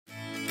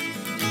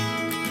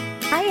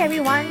Hi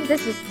everyone,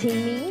 this is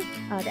Ting Ming,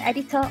 the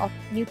editor of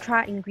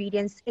Nutra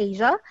Ingredients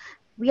Asia.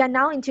 We are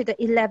now into the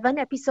 11th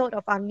episode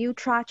of our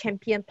Nutra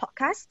Champion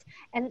podcast,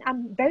 and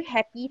I'm very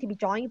happy to be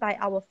joined by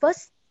our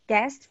first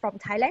guest from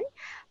Thailand,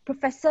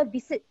 Professor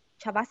Visit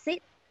Chavasit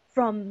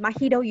from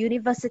Mahidol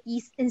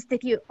University's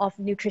Institute of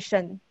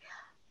Nutrition.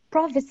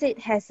 Prof. Visit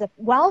has a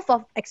wealth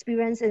of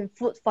experience in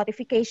food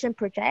fortification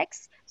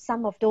projects.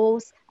 Some of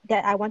those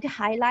that I want to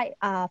highlight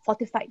are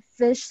fortified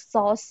fish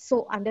sauce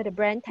sold under the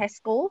brand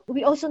Tesco.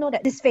 We also know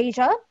that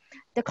dysphagia,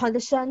 the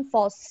condition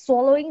for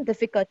swallowing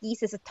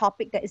difficulties, is a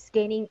topic that is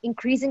gaining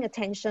increasing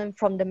attention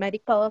from the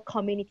medical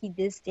community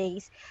these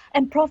days.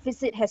 And Prof.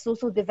 Visit has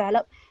also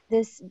developed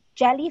this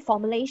jelly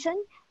formulation,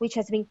 which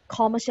has been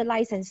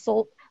commercialized and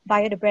sold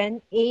via the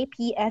brand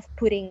APF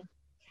Pudding.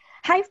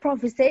 Hi, Prof.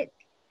 Visit.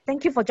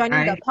 Thank you for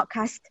joining the Hi,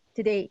 podcast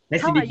today.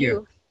 nice to How are meet you.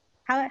 you?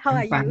 How are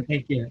I'm you? fine,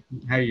 thank you.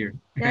 How are you?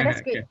 Yeah,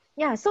 that's great. Okay.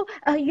 Yeah, so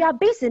you are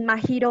based in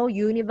Mahidol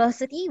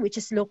University, which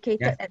is located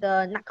Yes, at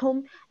the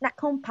Nakhon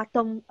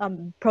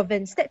Pathom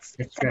province. That's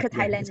that's Central correct.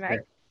 Yeah, Thailand, that's right?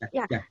 correct. Yeah,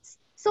 Yeah. yeah,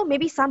 So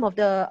maybe some of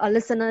the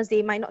listeners,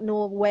 they might not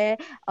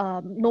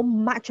know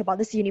much about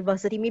this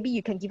university. Maybe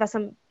you can give us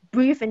some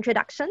brief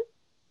introduction.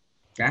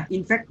 yeah.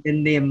 In fact, the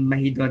name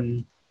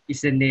Mahidol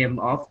is the name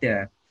of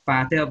the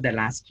father of the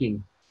last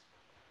king.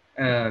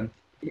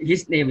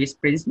 His name is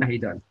Prince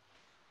Mahidol,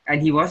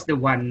 and he was the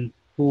one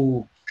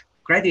who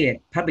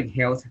graduated public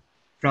health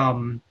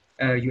from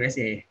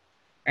USA,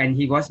 and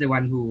he was the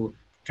one who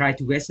tried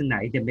to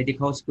westernize the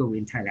medical school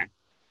in Thailand.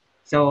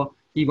 So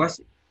he was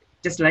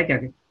just like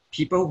a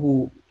people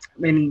who,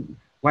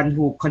 one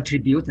who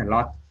contribute a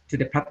lot to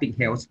the public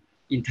health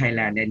in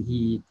Thailand, and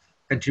he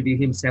contribute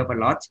himself a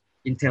lot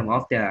in terms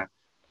of the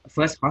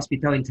first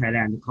hospital in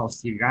Thailand called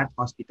Sirat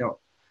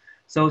Hospital.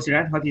 So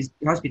Sirat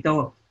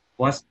Hospital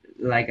was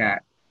like a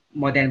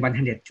more than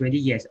 120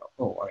 years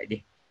old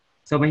already.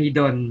 So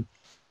Mahidol,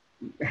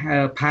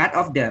 part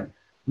of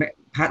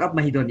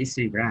Mahidol is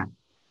Sirat.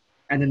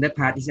 Another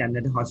part is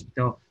another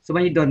hospital. So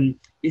Mahidol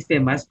is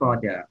famous for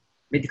the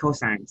medical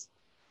science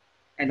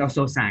and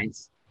also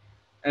science.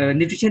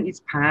 Nutrition is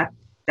part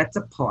that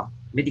support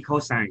medical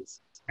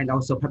science and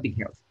also public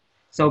health.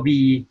 So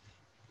we,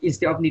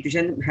 instead of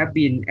nutrition, have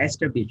been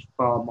established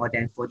for more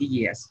than 40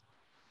 years.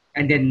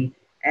 And then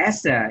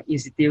as an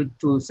institute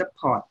to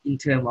support in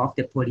terms of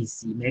the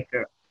policy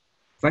maker.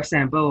 For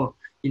example,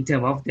 in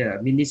terms of the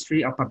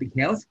Ministry of Public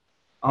Health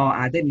or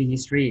other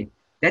ministry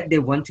that they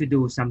want to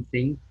do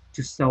something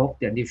to solve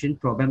the nutrition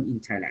problem in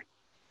Thailand.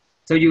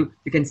 So you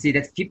can see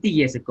that 50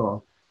 years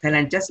ago,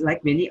 Thailand, just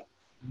like many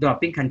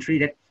developing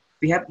countries, that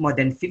we have more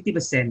than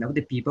 50% of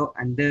the people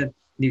under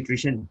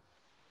nutrition.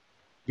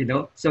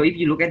 So if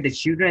you look at the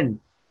children,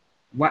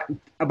 what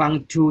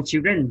among two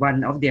children,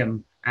 one of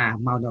them are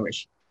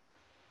malnourished.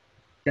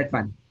 That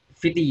one,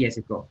 50 years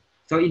ago.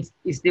 So it's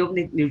still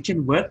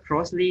nutrition work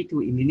closely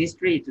to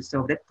ministry to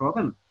solve that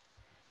problem.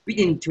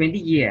 Within 20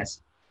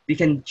 years, we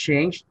can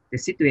change the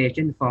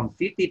situation from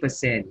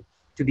 50%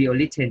 to be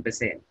only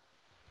 10%.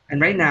 And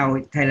right now,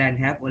 Thailand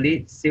have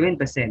only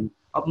 7%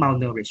 of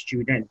malnourished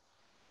children.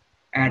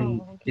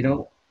 And Oh, okay.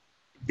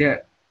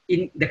 the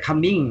in the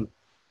coming,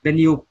 the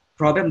new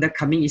problem that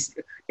coming is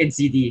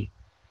NCD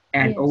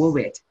and Yes.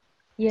 overweight. So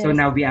Yes.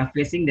 now we are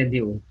facing the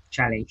new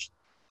challenge,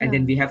 and Yeah.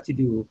 then we have to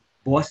do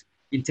both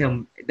in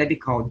term that we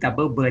call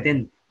double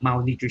burden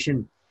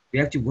malnutrition. We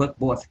have to work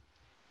both.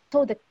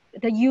 So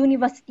the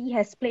university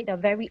has played a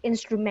very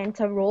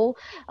instrumental role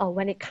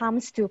when it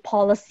comes to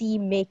policy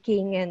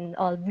making and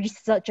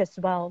research as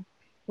well.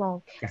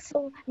 Wow. Yeah.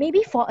 So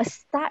maybe for a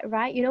start,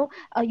 right, you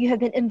have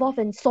been involved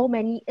in so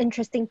many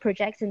interesting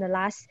projects in the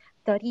last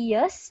 30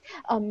 years.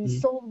 Mm.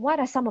 So what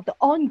are some of the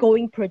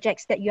ongoing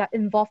projects that you are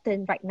involved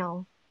in right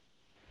now?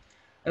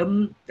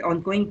 The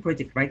ongoing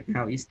project right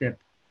now is the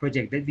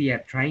project that we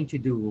are trying to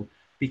do.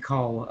 We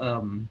call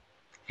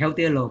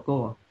healthier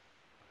logo.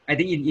 I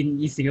think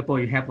in Singapore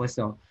you have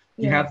also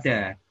you have Yes.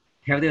 the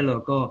healthier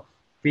logo.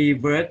 We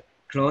work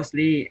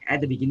closely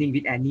at the beginning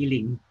with Annie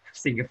Ling,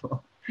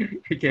 Singapore.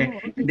 Okay, Oh,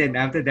 and okay. then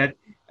after that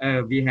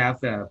we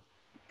have a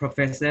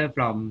professor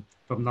from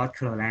North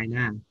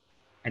Carolina,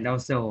 and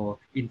also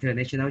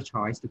international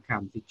choice to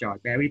come to join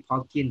Barry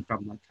Popkin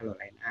from North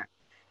Carolina,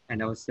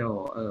 and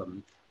also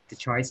the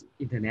Choice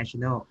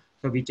International.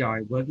 So we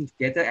join working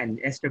together and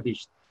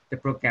establish the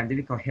program that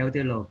we call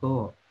Healthier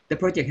Logo. The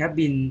project have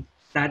been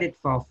started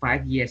for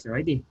 5 years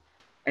already.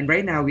 And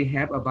right now we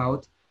have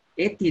about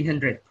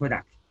 1,800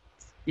 products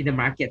in the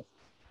market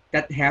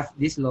that have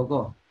this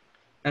logo.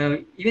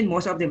 Even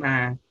most of them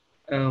are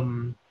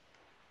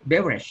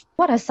beverage.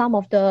 What are some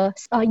of the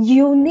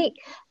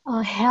unique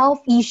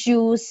health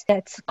issues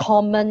that's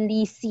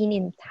commonly seen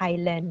in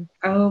Thailand?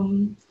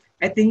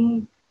 I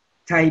think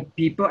Thai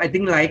people, I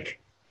think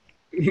like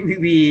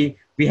we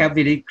have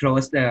really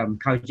close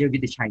culture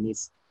with the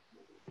Chinese.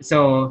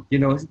 So,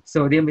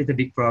 sodium is a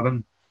big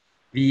problem.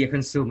 We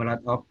consume a lot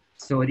of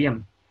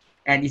sodium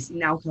and it's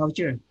in our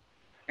culture.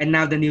 And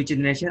now the new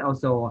generation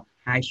also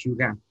high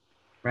sugar,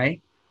 right?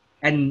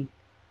 And,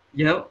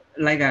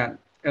 like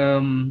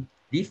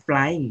deep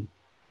frying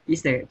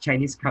is the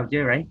Chinese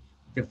culture, right?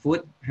 The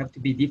food have to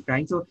be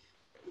different. So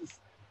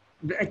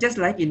just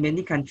like in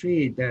many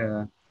countries,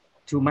 the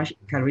too much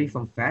calorie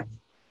from fat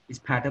is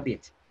part of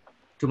it.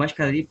 Too much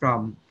calorie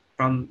from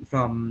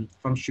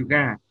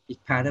sugar is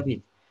part of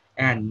it,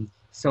 and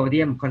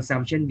sodium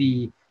consumption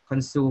we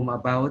consume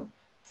about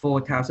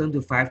 4,000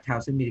 to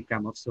 5,000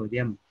 milligram of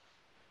sodium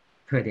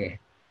per day.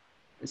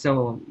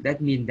 So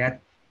that means that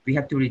we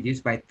have to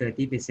reduce by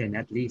 30%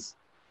 at least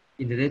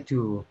in order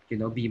to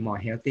be more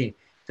healthy.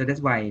 So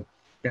that's why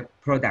the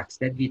products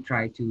that we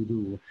try to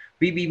do,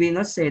 we will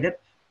not say that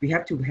we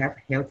have to have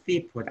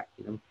healthy product,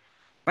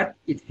 but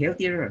it's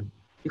healthier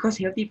because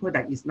healthy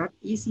product is not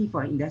easy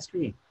for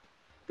industry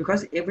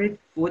because every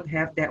food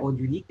have their own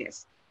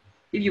uniqueness.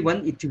 If you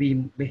want it to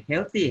be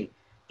healthy,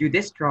 you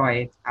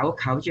destroy our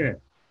culture,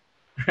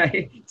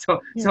 right?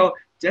 So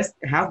just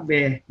have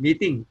a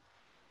meeting,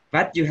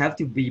 but you have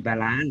to be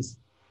balanced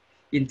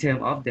in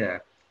terms of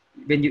the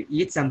when you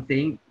eat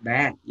something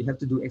bad, you have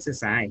to do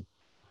exercise,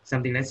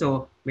 something like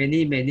so.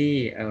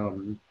 Many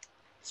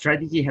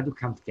strategy have to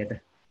come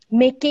together.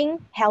 Making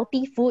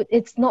healthy food,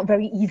 it's not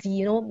very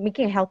easy,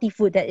 making a healthy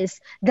food that is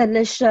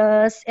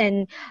delicious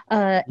and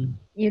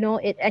Mm-hmm.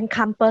 it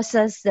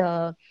encompasses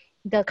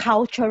the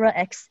cultural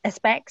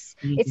aspects.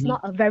 It's Mm-hmm.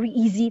 not a very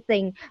easy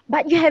thing,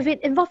 but you have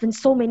it involved in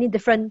so many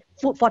different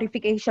food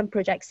fortification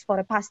projects for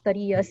the past 30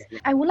 Yeah, years. yeah, yeah.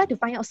 I would like to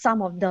find out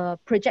some of the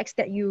projects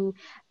that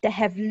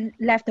have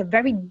left a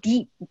very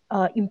deep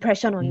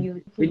impression on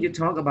you. When you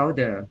talk about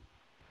the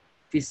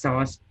fish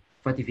sauce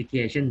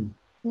fortification,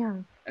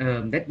 Yeah,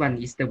 that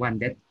one is the one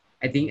that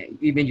I think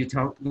when you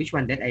talk which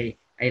one that I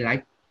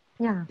like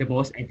yeah. the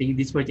most, I think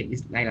this project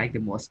is I like the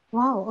most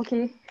Wow,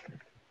 okay.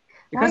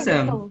 Why because is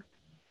it so?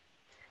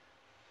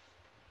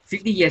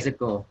 50 years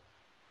ago,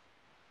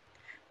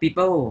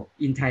 people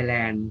in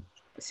Thailand,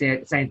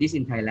 scientists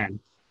in Thailand,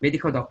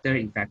 medical doctor,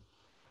 in fact,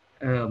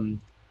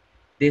 um,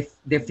 they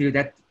feel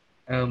that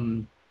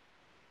um,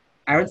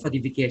 iron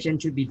fortification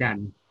should be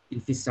done in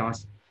fish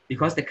sauce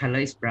because the color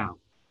is brown.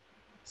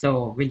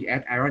 So when you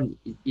add iron,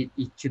 it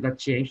should not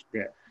change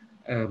the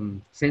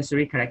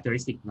sensory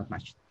characteristic not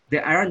much. The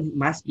iron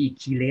must be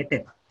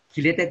chelated.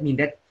 Chelated means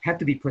that have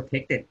to be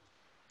protected.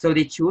 So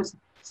they choose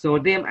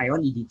sodium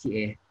ion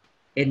EDTA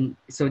and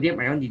sodium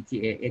ion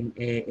EDTA and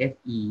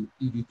AFE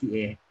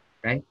EDTA,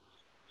 right?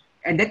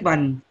 And that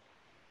one,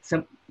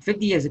 some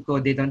 50 years ago,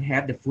 they don't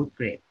have the food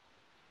grade,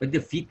 but the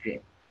feed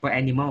grade for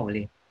animal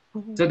only.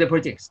 Mhm. So the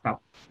project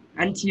stopped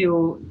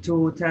until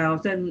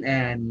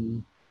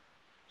 2001,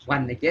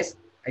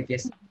 I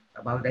guess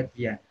about that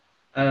year.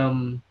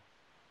 Um,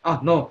 oh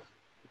no,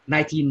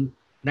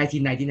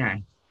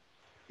 1999.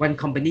 One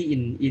company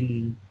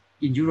in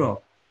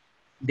Europe,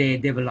 they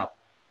developed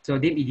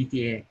sodium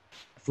EDTA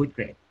food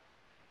grade,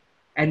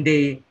 and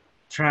they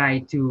try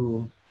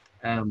to,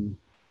 um,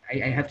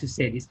 I have to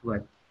say this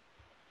word,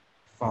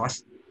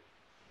 force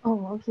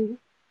Oh, okay.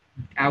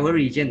 our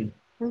region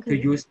to Okay.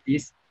 use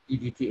this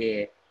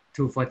EDTA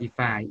to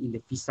fortify in the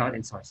fish sauce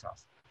and soy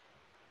sauce.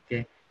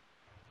 Okay,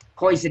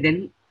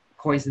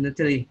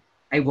 coincidentally,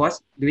 I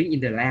was doing in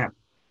the lab,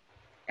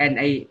 and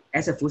I,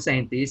 as a food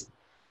scientist,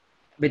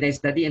 when I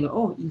study and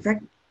in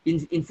fact,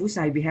 in food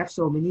science we have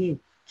so many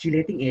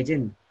chelating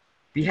agent.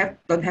 We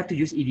don't have to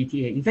use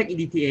EDTA. In fact,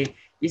 EDTA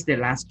is the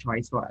last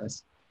choice for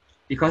us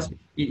because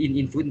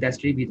in food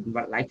industry we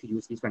don't like to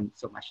use this one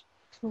so much.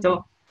 Okay.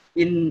 So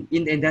in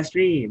the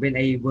industry, when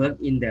I work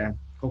in the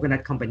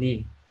coconut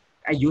company,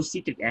 I use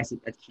citric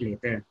acid as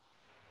chelator,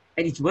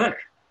 and it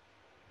worked.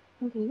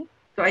 Okay.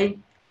 So I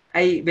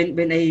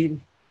when I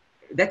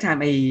that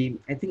time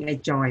I think I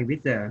joined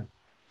with the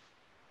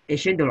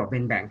Asian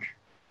Development Bank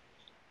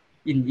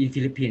in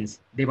Philippines.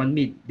 They want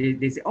me.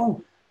 They say,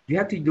 oh, you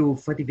have to do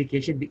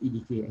fortification with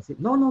EDTA. I said,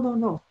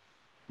 no.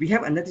 We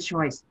have another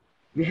choice.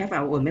 We have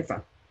our own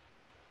method,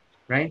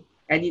 right?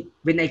 And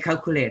when I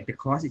calculate the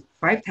cost, is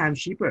 5 times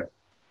cheaper.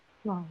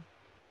 Wow.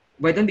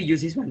 Why don't we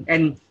use this one?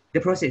 And the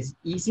process is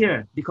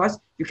easier because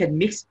you can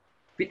mix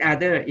with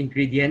other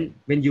ingredient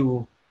when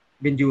you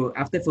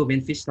after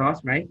ferment fish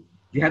sauce, right?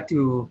 You have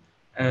to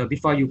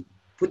before you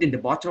put in the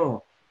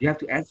bottle, you have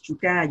to add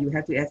sugar, you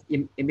have to add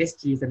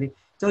MSG something.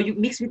 So you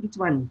mix with this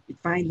one, it's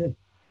fine.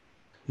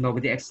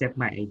 Nobody accept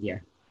my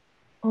idea,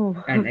 Oh,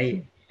 and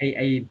okay.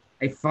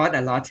 I fought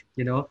a lot,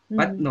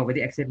 but Mm.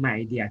 nobody accept my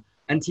idea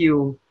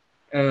until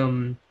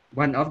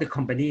one of the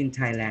company in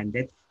Thailand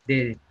that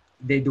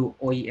they do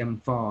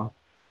OEM for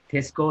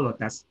Tesco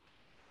Lotus,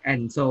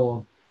 and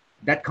so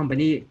that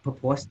company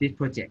proposed this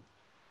project,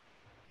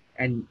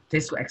 and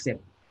Tesco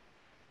accept.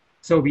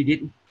 So we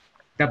did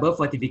double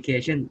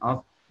fortification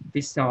of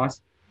fish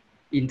sauce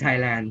in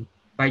Thailand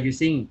by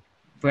using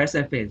first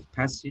surface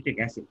plus citric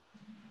acid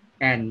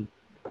and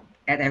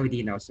add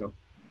iodine also.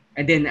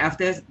 And then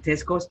after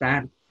Tesco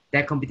start,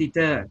 their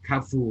competitor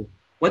Carrefour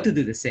want to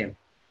do the same.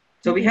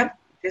 So we Okay. have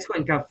Tesco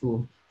and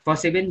Carrefour for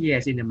 7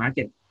 years in the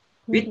market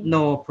with Okay.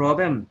 no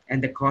problem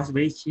and the cost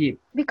very cheap.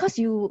 Because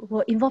you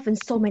were involved in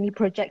so many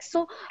projects,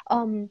 so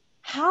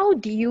how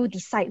do you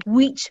decide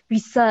which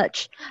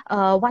research,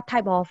 what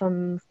type of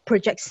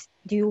projects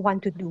do you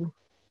want to do?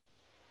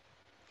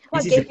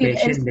 What This is a gave you the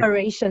question that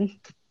inspiration?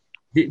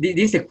 this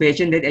is a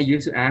question that I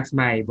used to ask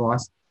my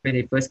boss when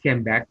I first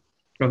came back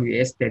from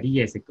US 30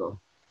 years ago.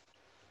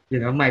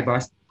 My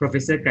boss,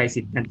 Professor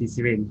Kaisit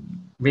Nantisirin,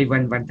 we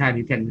one time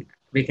you can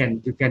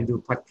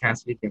do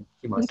podcast with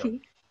him also.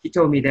 Okay. He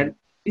told me that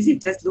you see,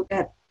 just look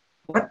at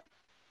what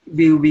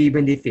will be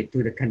benefit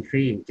to the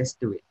country. Just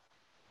do it.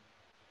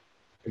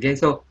 Okay,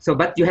 so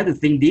but you have to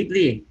think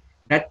deeply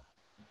that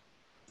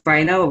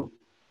final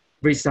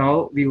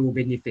result will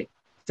benefit.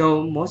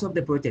 So most of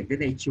the project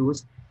that I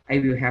choose, I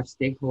will have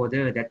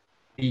stakeholder that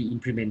be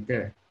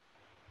implementer.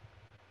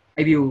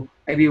 I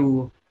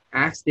will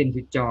ask them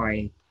to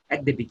join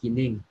at the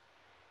beginning,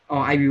 or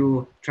I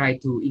will try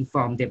to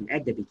inform them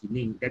at the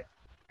beginning that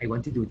I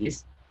want to do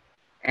this.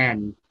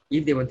 And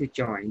if they want to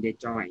join, they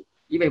join.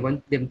 If I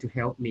want them to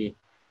help me,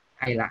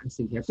 I ask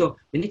them to help. So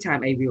many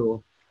times I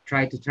will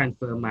try to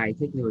transfer my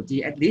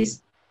technology at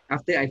least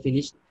after I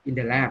finish in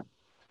the lab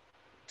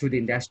to the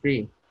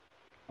industry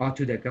or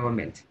to the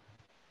government.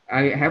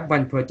 I have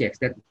one project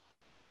that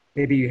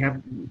maybe you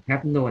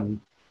have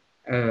known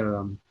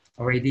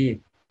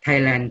already.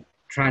 Thailand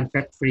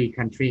trans-fat-free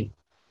country.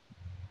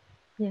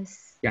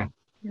 Yes. Yeah,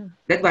 Yeah.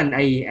 that one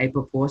I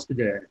proposed to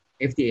the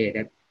FDA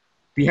that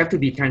we have to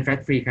be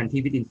trans-fat-free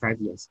country within 5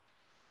 years,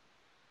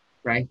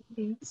 right?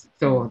 Okay.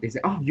 So they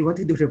say, oh, you want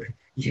to do the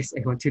yes,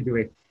 I want to do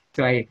it.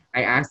 So I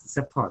asked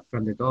support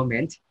from the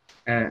government,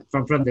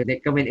 from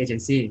the government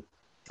agency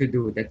to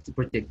do that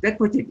project. That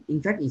project,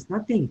 in fact, is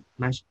nothing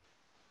much.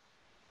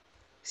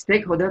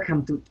 Stakeholders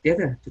come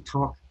together to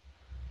talk.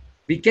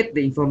 We get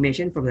the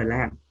information from the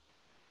lab,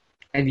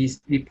 and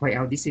we point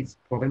out this is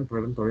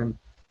problem.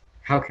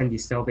 How can we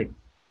solve it?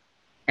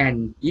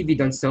 And if we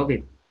don't solve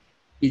it,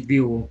 it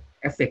will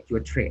affect your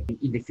trade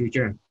in the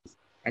future.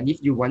 And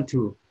if you want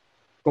to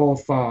go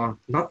for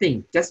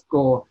nothing, just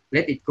go,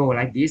 let it go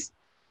like this,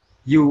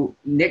 you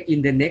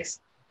in the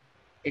next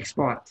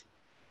export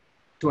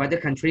to other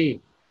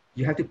country,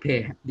 you have to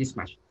pay this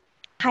much.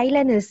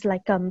 Thailand is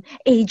like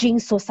aging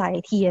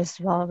society as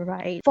well,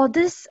 right? For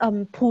this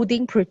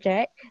pudding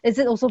project, is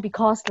it also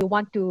because you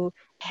want to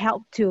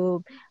help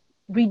to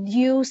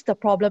reduce the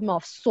problem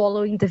of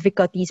swallowing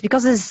difficulties,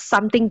 because it's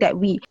something that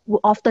we will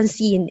often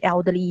see in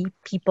elderly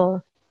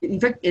people? In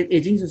fact,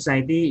 aging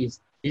society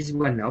is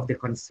one of the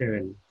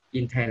concern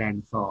in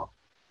Thailand for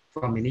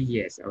many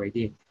years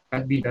already,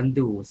 but we don't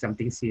do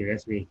something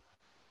seriously.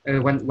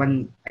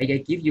 One I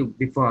give you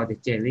before the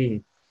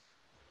jelly,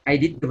 I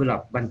did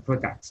develop one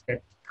product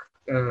that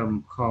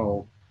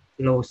called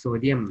low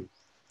sodium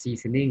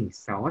seasoning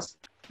sauce,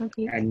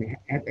 Okay. and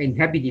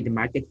have been in the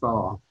market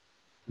for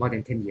more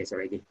than 10 years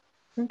already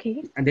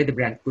Okay. under the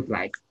brand Good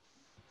Life.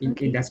 In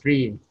Okay.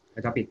 industry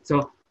adopt it.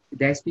 So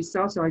there's fish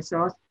sauce, soy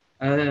sauce,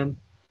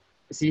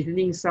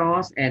 seasoning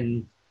sauce,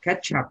 and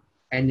ketchup,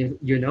 and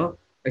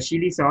a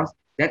chili sauce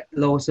that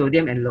low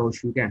sodium and low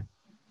sugar.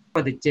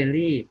 For the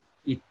jelly,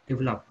 it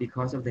developed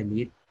because of the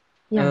need.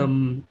 Yeah.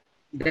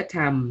 That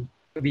time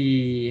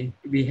we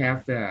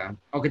have the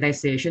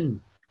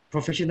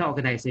professional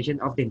organization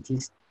of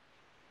dentists.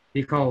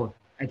 We call,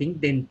 I think,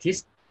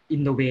 Dentist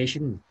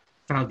Innovation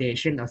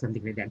Foundation or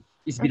something like that.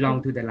 It Okay.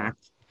 belong to the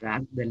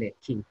late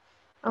king.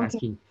 Last Okay.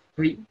 king.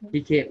 So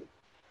he came.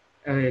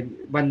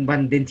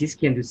 One dentist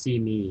came to see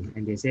me,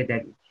 and they said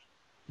that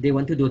they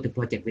want to do the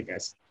project with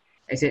us.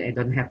 I said I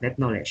don't have that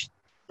knowledge,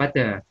 but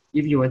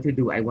if you want to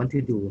do, I want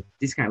to do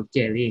this kind of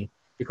jelly,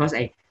 because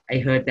I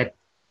heard that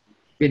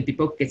when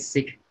people get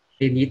sick,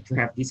 they need to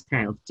have this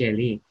kind of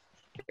jelly.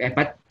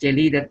 But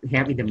jelly that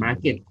have in the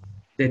market,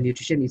 the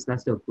nutrition is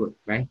not so good,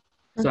 right?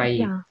 So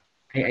Okay. Yeah.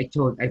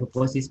 I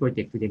proposed this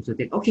project to them. So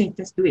they okay,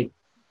 just do it.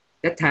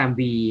 That time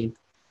we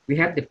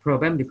have the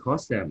problem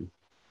because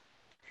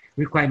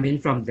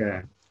requirement from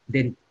the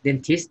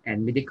dentist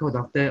and medical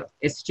doctor,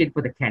 especially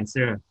for the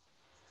cancer.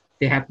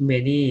 They have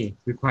many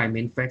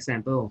requirements. For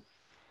example,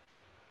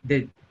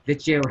 the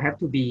gel have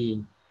to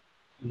be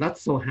not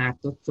so hard,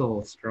 not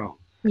so strong.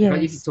 Because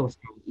if it's Yes. so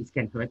strong, it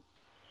can hurt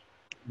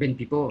when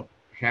people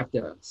have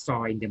the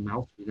sore in the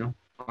mouth,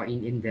 or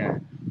in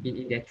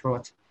their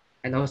throat.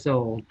 And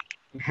also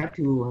have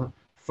to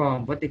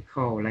form what they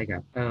call like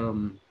a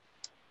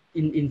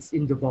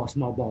in the ball,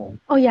 small ball,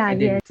 Oh yeah. and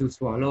then Yes. to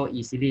swallow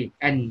easily.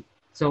 And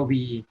so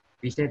we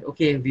said,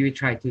 okay, we will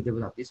try to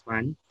develop this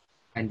one.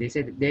 And they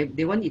said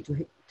they want it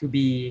to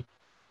be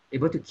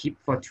able to keep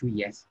for 2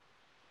 years,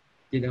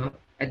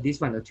 at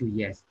least 1 or 2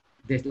 years.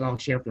 There's long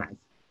shelf life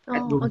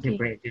at Oh. room Okay.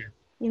 temperature,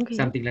 Okay.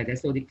 something like that.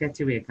 So the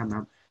criteria come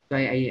out. So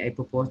I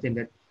proposed them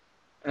that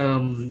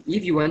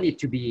if you want it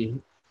to be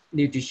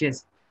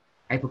nutritious,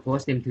 I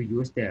propose them to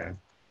use the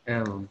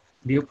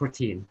milk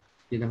protein.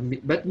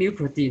 But milk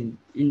protein,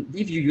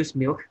 if you use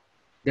milk,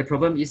 the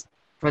problem is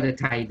for the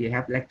Thai they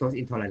have lactose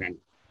intolerant.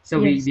 So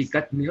we Yes.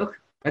 got milk,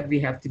 but we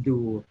have to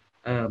do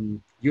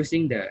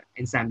using the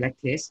enzyme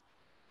lactase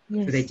to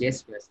Yes.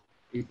 digest first.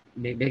 It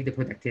make the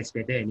product taste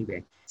better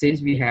anyway.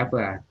 Since we have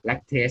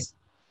lactase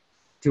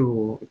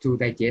to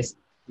digest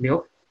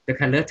milk, the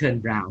color turn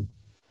brown.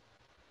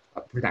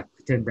 Product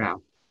turn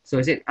brown. So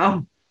I said,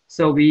 oh,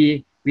 so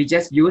we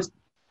just use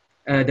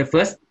The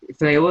first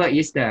flavor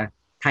is the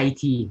Thai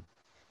tea.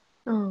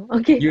 Oh,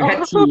 okay. You had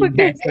Oh, tea in okay.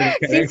 that, so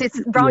Since correct? it's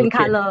brown in Okay.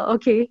 color.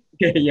 Okay.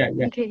 Yeah,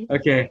 yeah. Okay.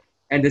 Okay.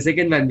 And the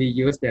second one, we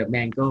use the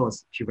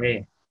mangoes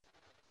puree.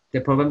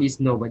 The problem is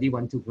nobody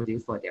want to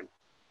produce for them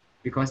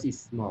because it's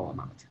small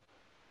amount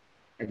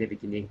at the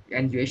beginning.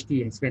 And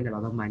UHT has spent a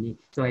lot of money.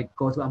 So I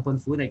go to Ampon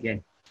Food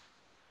again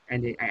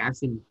and I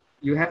asked him,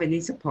 you have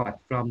any support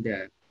from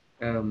the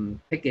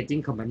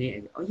packaging company?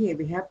 And, oh yeah,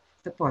 we have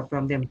support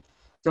from them.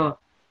 So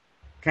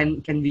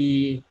can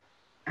we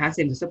ask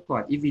them to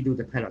support if we do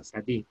the pilot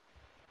study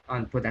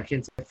on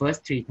production, the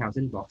first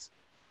 3,000 box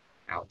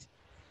out,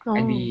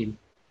 and Oh.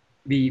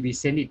 we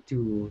send it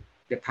to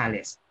the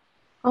palace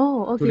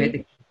Oh, to let okay.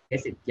 the king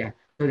test it. Yeah,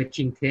 so the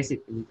king test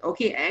it. And,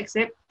 okay, I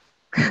accept.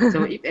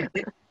 So if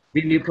accept,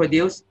 we will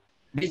produce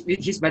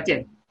with his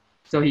budget.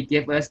 So he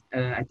gave us,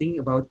 I think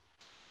about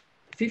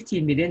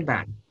 15 million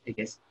baht, I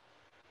guess.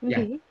 Yeah,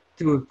 Okay.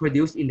 to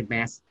produce in the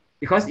mass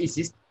because it's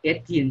just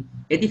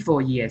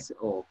 84 years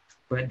old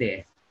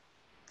birthday.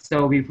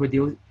 So we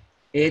produce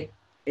eight,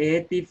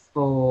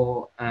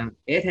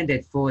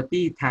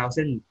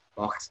 840,000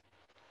 box,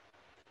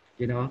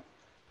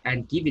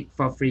 and give it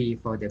for free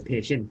for the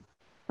patient.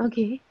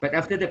 Okay. But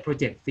after the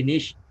project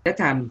finished, that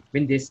time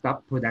when they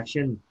stopped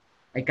production,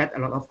 I got a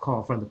lot of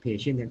call from the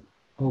patient and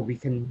oh I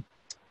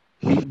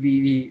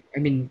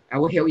mean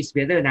our health is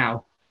better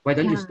now. Why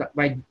don't you Yeah. stop?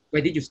 Why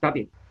did you stop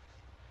it?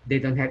 They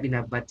don't have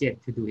enough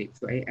budget to do it.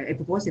 So I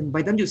proposed them,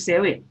 why don't you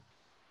sell it?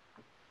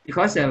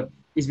 Because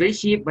it's very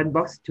cheap, one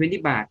box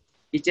 20 baht.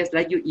 It's just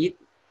like you eat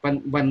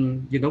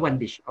one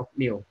dish of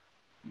meal.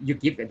 You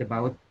give it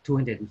about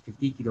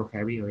 250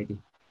 kilocalorie already.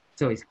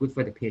 So it's good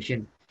for the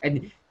patient.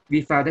 And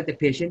we found that the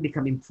patient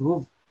become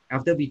improved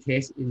after we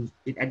test in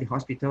it at the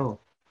hospital.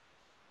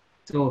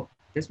 So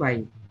that's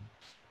why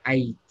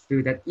I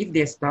feel that if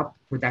they stop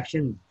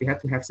production, we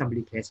have to have some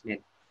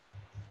replacement.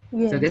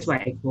 So that's Yes. why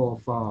I go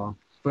for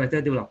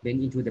further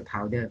development into the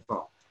powder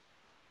form.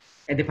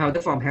 And the powder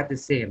form have the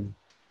same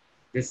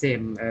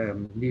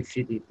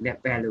nutritive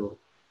value.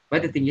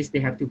 But the thing is, they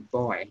have to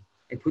boil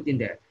and put in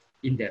the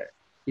in the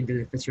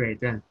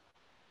refrigerator,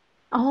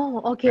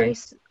 Oh, okay.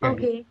 right? Yeah, yeah.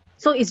 Okay.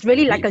 So it's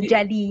really like a We,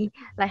 jelly,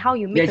 like how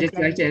you yeah, make a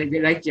just jelly.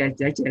 like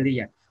jelly.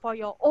 Yeah. For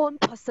your own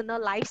personal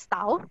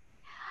lifestyle,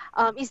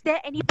 is there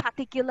any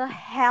particular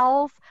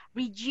health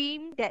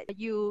regime that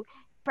you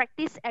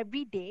practice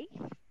every day?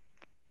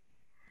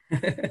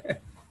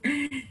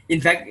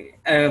 In fact,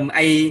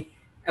 I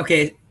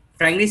okay.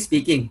 Frankly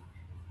speaking,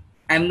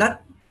 I'm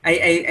not.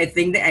 I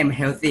think that I'm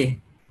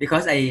healthy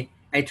because I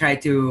try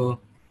to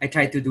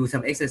do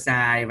some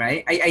exercise,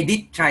 right? I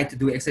did try to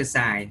do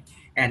exercise,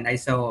 and I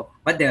saw,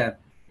 but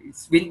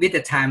with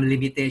the time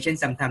limitation,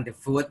 sometimes the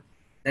food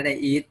that I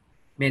eat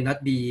may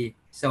not be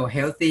so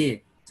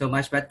healthy so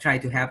much, but try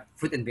to have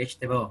fruit and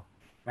vegetable,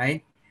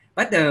 right?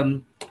 But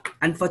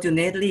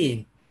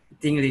unfortunately,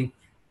 tingling,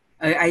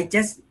 I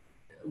just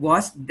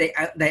was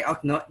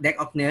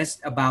diagnosed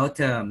about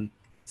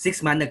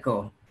 6 months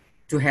ago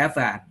to have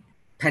a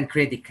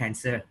pancreatic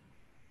cancer,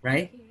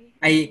 right?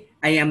 Okay.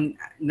 I am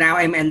now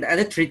I'm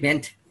under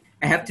treatment.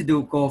 I have to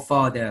go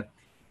for the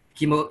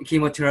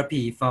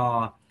chemotherapy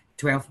for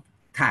 12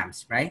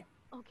 times, right?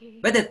 Okay.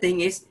 But the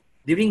thing is,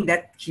 during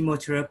that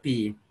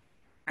chemotherapy,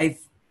 I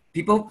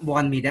people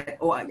warn me that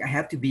I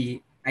have to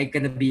be I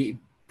gonna be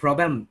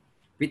problem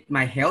with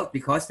my health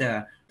because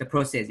the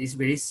process is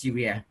very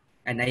severe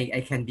and I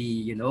can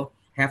be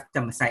have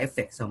some side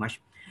effects so much.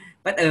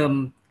 But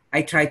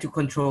I try to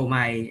control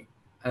my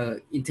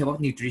in terms of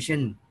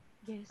nutrition.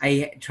 Yes.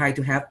 I try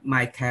to have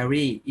my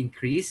calorie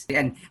increase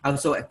and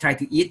also I try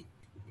to eat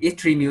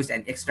 3 meals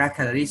and extra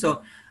calories.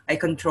 So I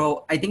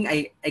control. I think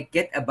I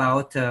get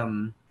about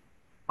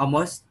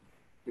almost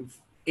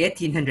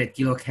 1,800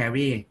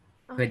 kilocalorie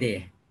per Okay.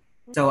 day.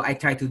 So I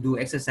try to do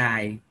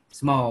exercise,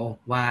 small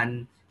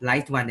one,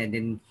 light one, and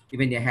then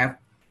even I have,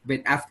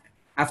 but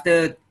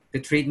after the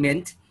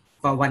treatment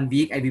for 1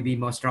 week, I will be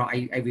more strong.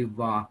 I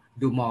will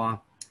do more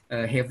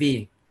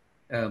heavy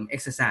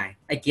exercise.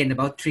 I gain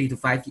about 3 to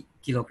 5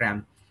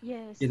 kilogram,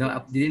 Yes.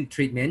 Yes. during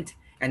treatment.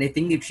 And I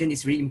think nutrition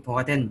is really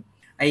important.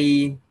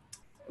 I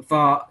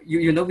for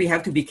we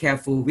have to be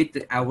careful with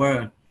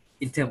our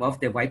in terms of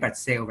the white blood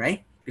cell,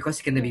 right? Because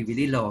it's gonna be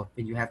really Yes. low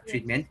when you have Yes.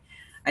 treatment.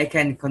 I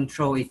can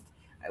control it.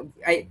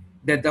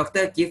 The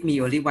doctor give me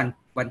only one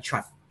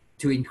shot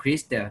to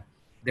increase the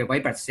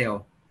white blood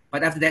cell,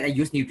 but after that I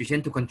use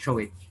nutrition to control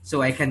it.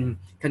 So I can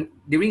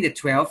during the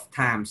 12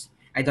 times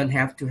I don't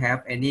have to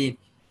have any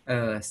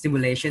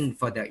stimulation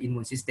for the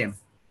immune system.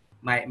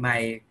 My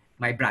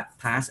blood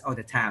pass all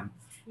the time.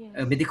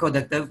 A Yes. medical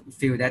doctor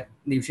feel that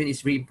nutrition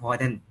is really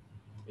important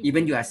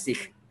even you are Indeed.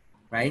 sick,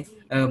 right?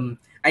 Indeed.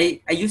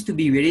 I used to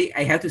be very,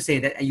 I have to say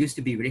that I used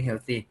to be very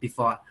healthy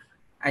before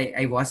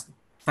I was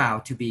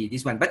found to be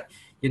this one. But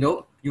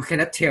you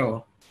cannot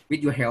tell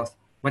with your health.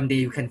 One day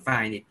you can Yes.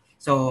 find it. Yeah.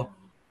 So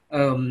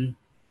um,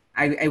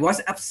 I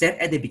was upset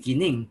at the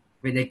beginning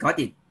when I got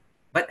it.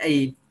 But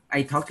I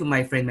talked to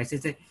my friend, my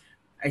sister.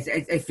 I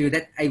feel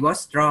that I was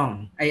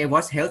strong. I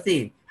was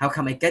healthy. How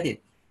come I get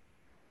it?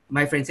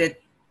 my friend said,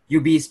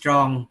 you be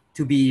strong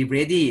to be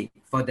ready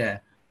for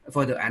the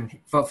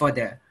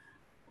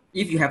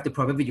if you have the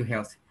problem with your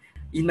health.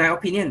 In my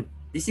opinion,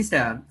 this is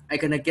the I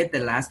gonna get the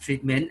last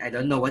treatment. I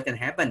don't know what can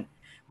happen,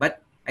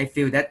 but I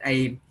feel that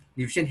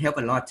nutrition help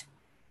a lot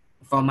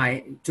for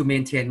my to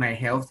maintain my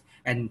health,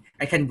 and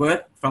I can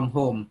work from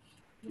home.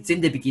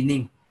 Since the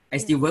beginning, I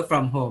still work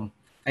from home.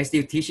 I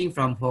still teaching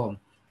from home,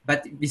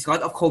 but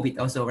because of COVID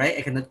also, right?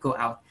 I cannot go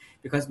out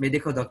because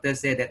medical doctors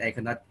say that I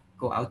cannot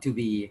go out to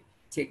be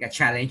take a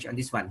challenge on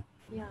this one.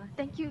 Yeah,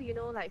 thank you,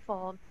 like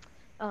for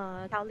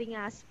telling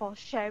us, for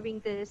sharing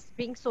this,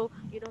 being so,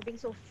 being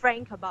so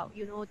frank about,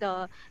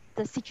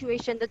 the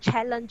situation, the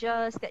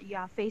challenges that you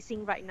are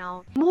facing right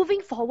now.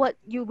 Moving forward,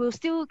 you will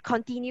still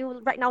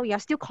continue, right now you are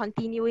still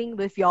continuing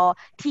with your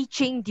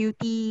teaching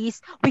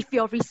duties, with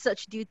your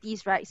research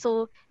duties, right?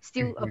 So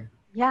still,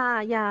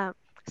 yeah.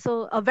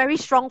 So a very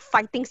strong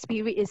fighting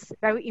spirit is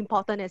very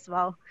important as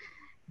well.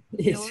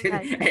 Yes,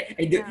 Like,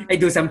 I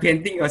do some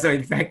painting also.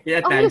 In fact,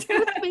 at oh, you times.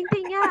 do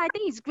painting. Yeah, I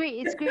think it's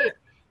great. It's great.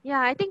 Yeah,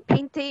 I think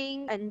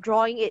painting and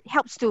drawing, it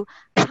helps to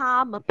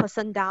calm a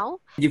person down.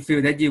 You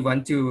feel that you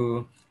want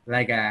to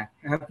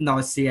have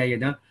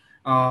nausea,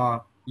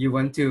 or you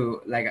want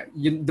to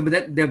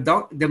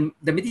the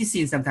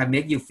medicine sometimes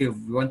make you feel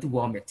you want to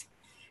vomit.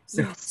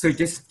 So Yes.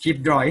 just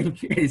keep drawing.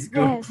 It's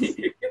good. Yes.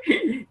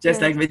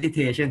 Just like Yes.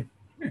 meditation.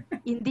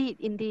 Indeed.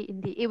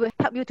 It will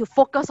help you to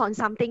focus on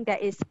something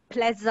that is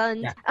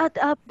pleasant.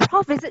 Yeah.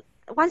 Prof,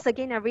 once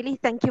again, I really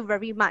thank you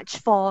very much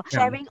for Yeah.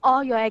 sharing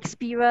all your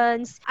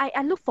experience.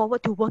 I look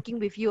forward to working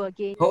with you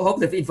again. Hope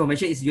the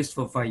information is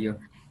useful for you.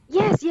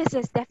 Yes,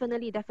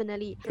 definitely.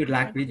 Good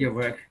luck Thank with you. your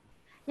work.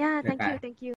 Yeah, Bye bye. thank you.